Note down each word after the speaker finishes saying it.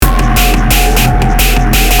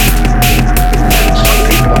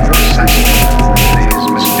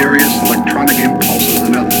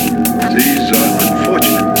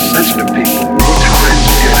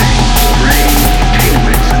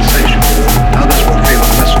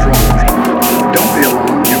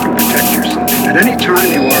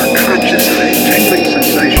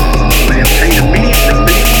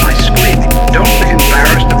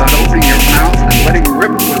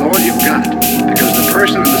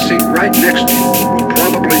right next to you will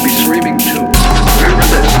probably be screaming too. Remember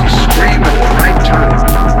this, scream at the right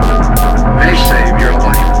time. May save your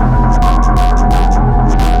life.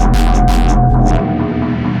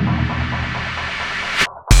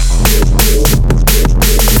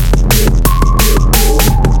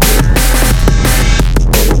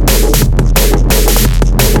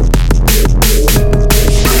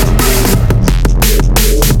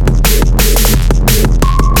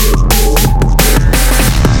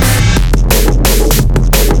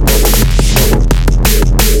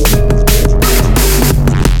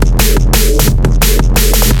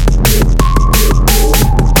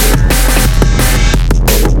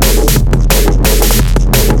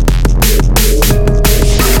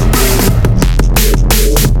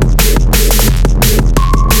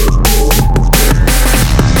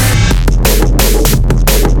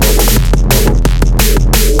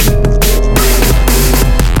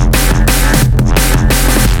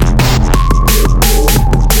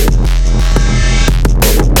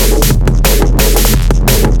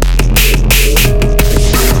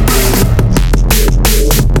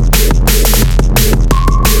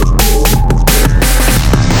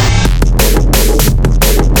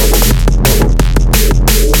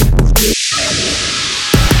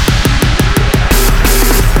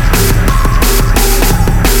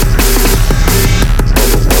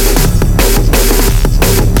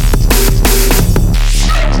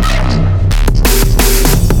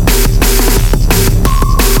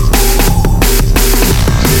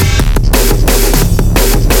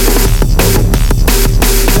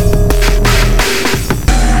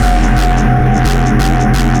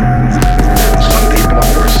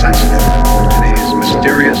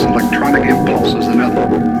 Electronic impulses and other.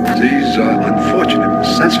 These unfortunate,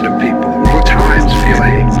 sensitive people will at times feel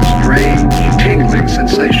a strange, tingling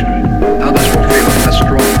sensation. Others will feel it less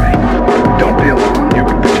strongly. Don't be alarmed, you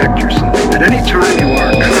can protect yourself. At any time you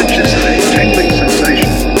are conscious of a tingling sensation,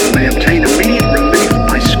 you may obtain immediate relief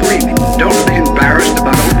by screaming. Don't be embarrassed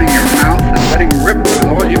about opening your mouth and letting rip with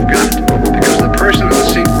all you've got, because the person in the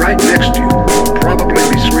seat right next to you will probably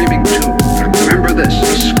be screaming too. Remember this,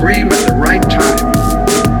 scream at the